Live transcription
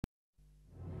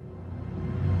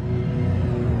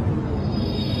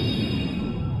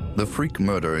The freak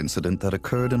murder incident that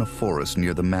occurred in a forest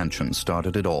near the mansion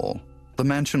started it all. The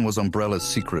mansion was Umbrella's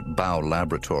secret bow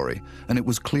laboratory, and it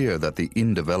was clear that the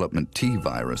in-development T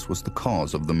virus was the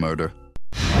cause of the murder.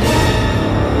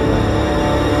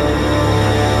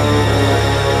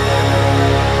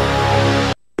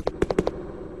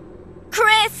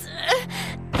 Chris!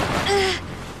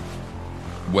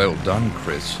 Well done,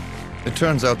 Chris. It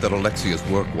turns out that Alexia's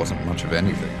work wasn't much of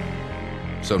anything.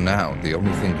 So now, the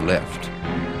only thing left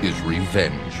is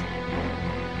revenge.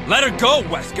 Let her go,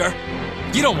 Wesker!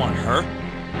 You don't want her.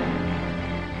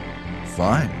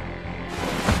 Fine.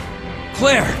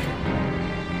 Claire!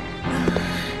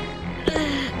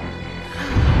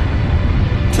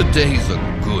 Today's a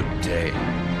good day.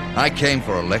 I came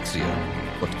for Alexia,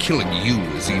 but killing you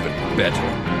is even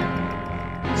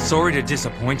better. Sorry to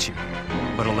disappoint you,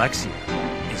 but Alexia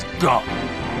is gone.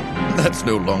 That's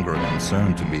no longer a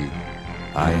concern to me.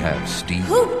 I have Steve.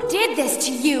 Who did this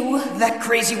to you? That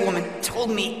crazy woman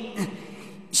told me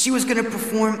she was gonna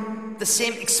perform the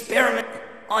same experiment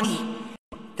on me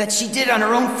that she did on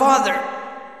her own father.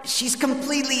 She's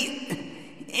completely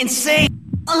insane.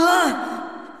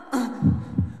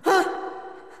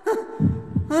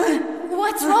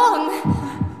 What's wrong?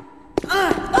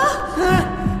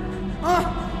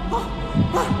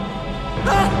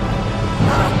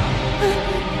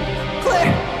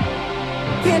 Claire!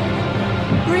 Can't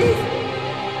breathe!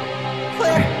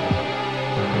 Claire!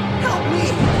 Help me!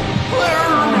 Claire!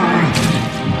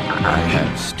 I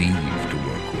have Steve to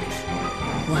work with.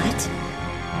 What?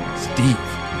 Steve.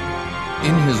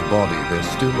 In his body, there's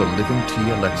still a living T.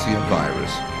 Alexia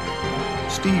virus.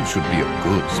 Steve should be a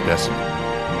good specimen.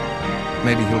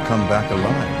 Maybe he'll come back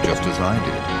alive, just as I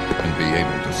did, and be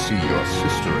able to see your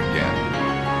sister again.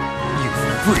 You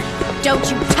freak! Don't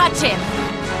you touch him!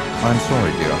 I'm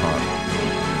sorry, dear heart,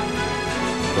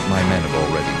 but my men have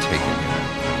already taken him.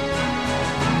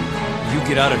 You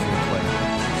get out of here, Claire.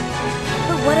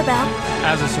 But what about...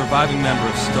 As a surviving member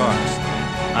of STARS,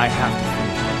 I have to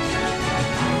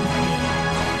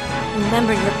finish.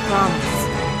 Remember your promise.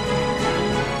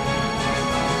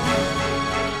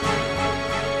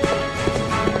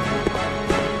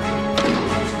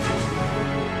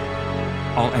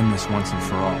 I'll end this once and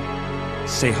for all.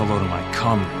 Say hello to my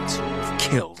comrades you've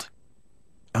killed.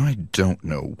 I don't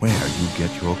know where you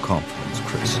get your confidence,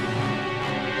 Chris.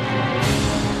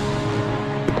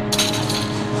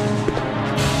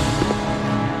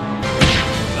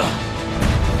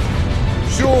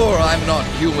 Sure, I'm not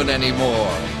human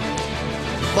anymore.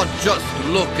 But just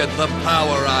look at the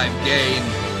power I've gained.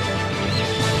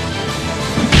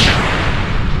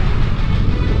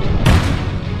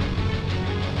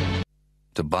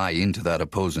 To buy into that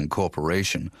opposing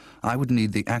corporation, I would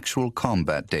need the actual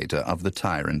combat data of the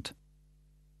tyrant.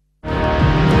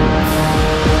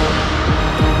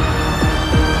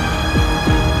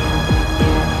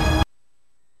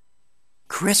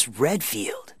 Chris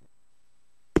Redfield.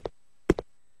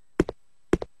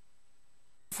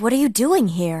 What are you doing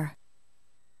here?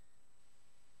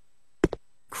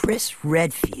 Chris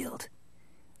Redfield.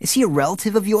 Is he a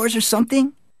relative of yours or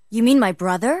something? You mean my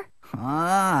brother?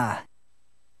 Ah.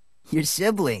 Your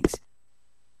siblings.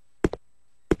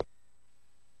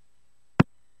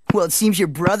 Well, it seems your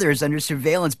brother is under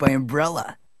surveillance by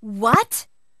Umbrella. What?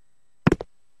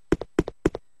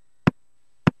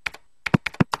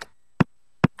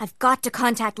 I've got to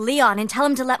contact Leon and tell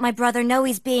him to let my brother know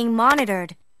he's being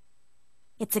monitored.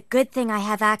 It's a good thing I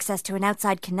have access to an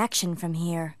outside connection from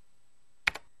here.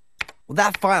 Well,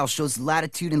 that file shows the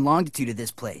latitude and longitude of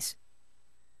this place.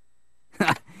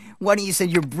 Why don't you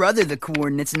send your brother the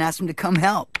coordinates and ask him to come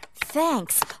help?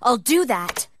 Thanks. I'll do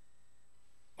that.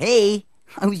 Hey,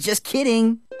 I was just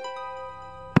kidding.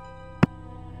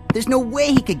 There's no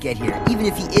way he could get here, even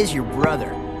if he is your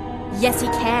brother. Yes, he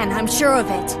can. I'm sure of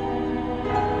it.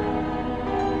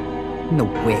 No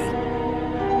way.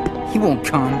 He won't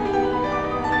come.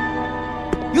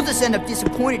 You'll just end up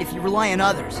disappointed if you rely on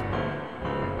others.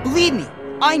 Believe me,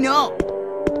 I know.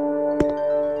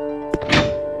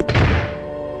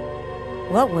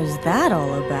 What was that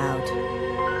all about?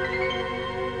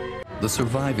 The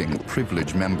surviving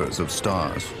privileged members of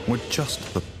STARS were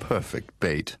just the perfect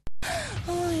bait.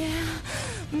 Oh, yeah.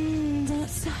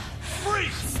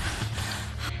 Freeze!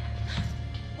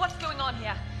 What's going on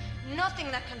here?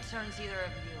 Nothing that concerns either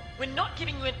of you. We're not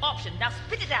giving you an option. Now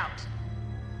spit it out.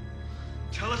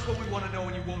 Tell us what we want to know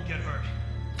and you won't get hurt.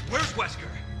 Where's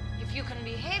Wesker? If you can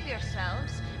behave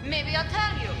yourselves, maybe I'll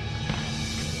tell you.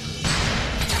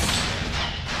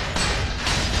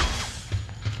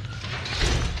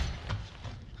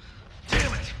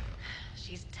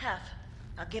 She's tough.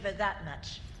 I'll give her that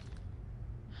much.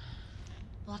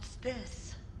 What's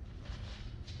this?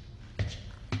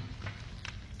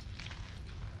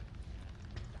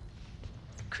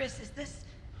 Chris, is this...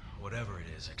 Whatever it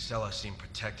is, Excella seemed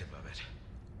protective of it.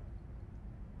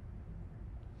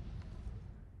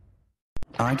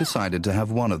 I decided to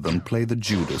have one of them play the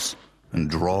Judas and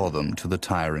draw them to the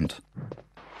tyrant.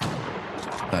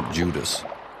 That Judas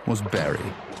was Barry.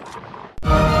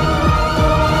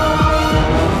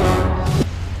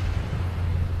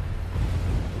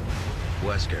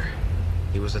 Wesker.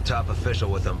 He was a top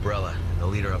official with Umbrella, the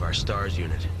leader of our STARS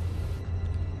unit.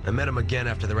 I met him again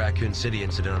after the Raccoon City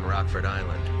incident on Rockford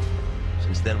Island.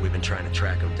 Since then, we've been trying to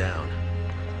track him down.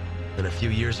 Then a few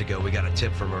years ago, we got a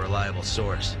tip from a reliable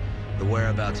source. The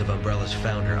whereabouts of Umbrella's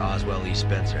founder, Oswell E.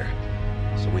 Spencer.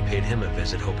 So we paid him a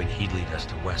visit, hoping he'd lead us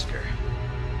to Wesker.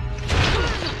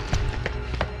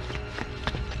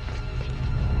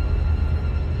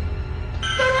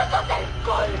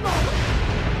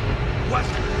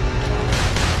 Wesker!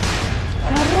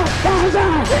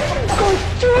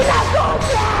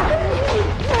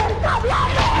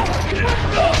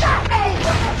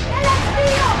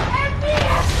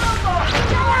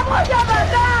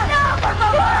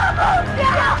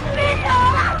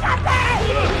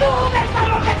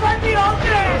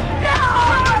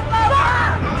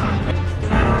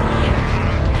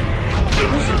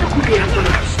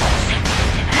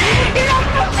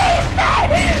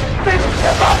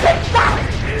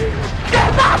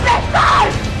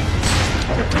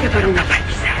 Te voy a dar una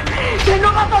paliza que no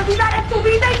vas a olvidar en tu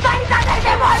vida, infanta del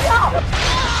demonio.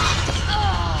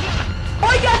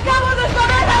 Hoy acabo de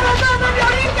saber la verdad de mi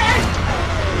origen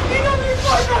y no me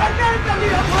importa la carta ni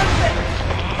la muerte.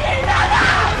 ¡Y nada!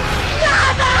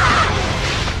 ¡Nada!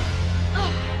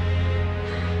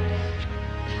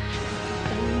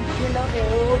 Llena de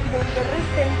odio, de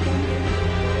resentimiento,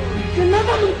 que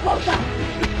nada me importa.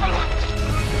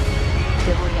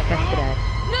 Te voy a castrar.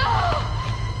 ¡No!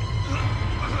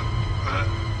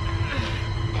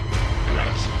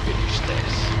 Let's finish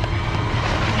this.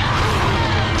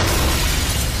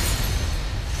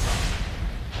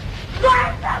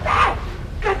 ¡Suéltame!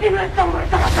 ¡Que si no está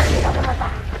muerta la termino de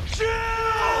matar!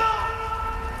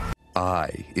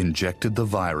 I injected the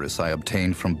virus I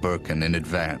obtained from Birkin in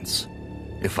advance.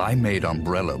 If I made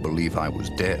Umbrella believe I was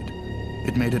dead,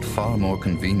 it made it far more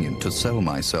convenient to sell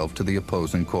myself to the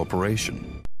opposing corporation.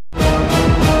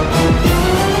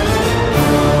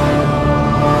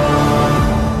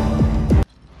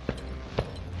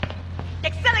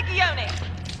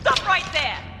 Stop right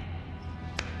there!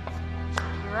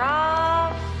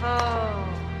 Bravo!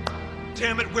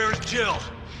 Damn it, where's Jill?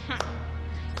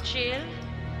 Jill?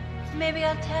 Maybe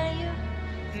I'll tell you.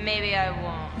 Maybe I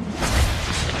won't.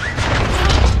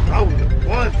 Round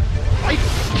one, fight!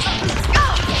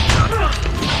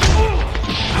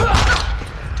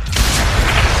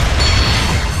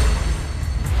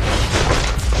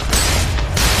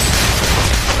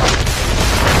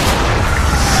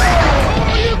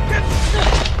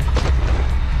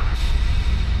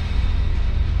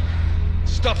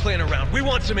 Stop playing around. We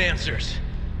want some answers.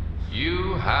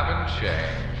 You haven't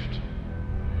changed.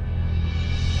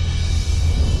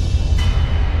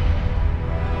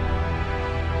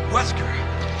 Wesker,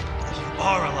 you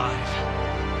are alive.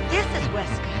 This is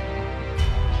Wesker.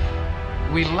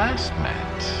 We last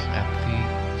met at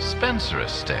the Spencer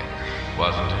estate,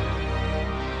 wasn't it?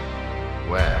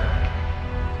 Well,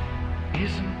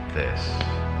 isn't this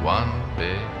one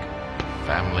big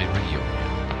family reunion?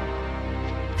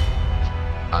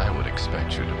 I would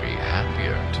expect you to be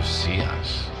happier to see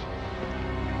us.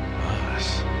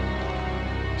 Us?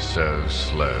 So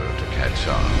slow to catch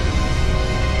on.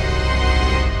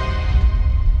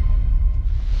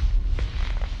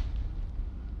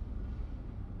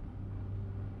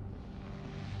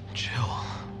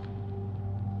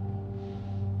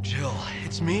 Jill,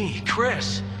 it's me,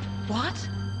 Chris. What?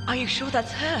 Are you sure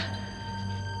that's her?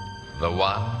 The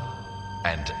one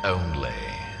and only.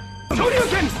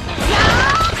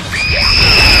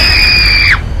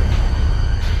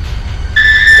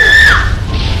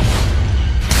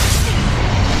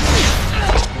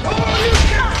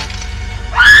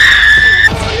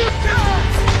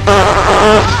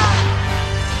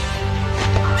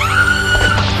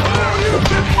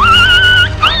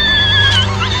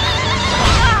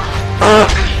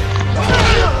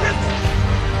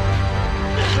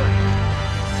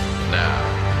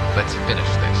 Now, let's finish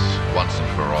this once and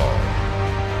for all.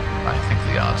 I think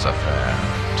the odds are fair.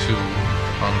 2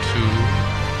 on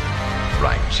 2.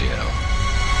 Right, Jill.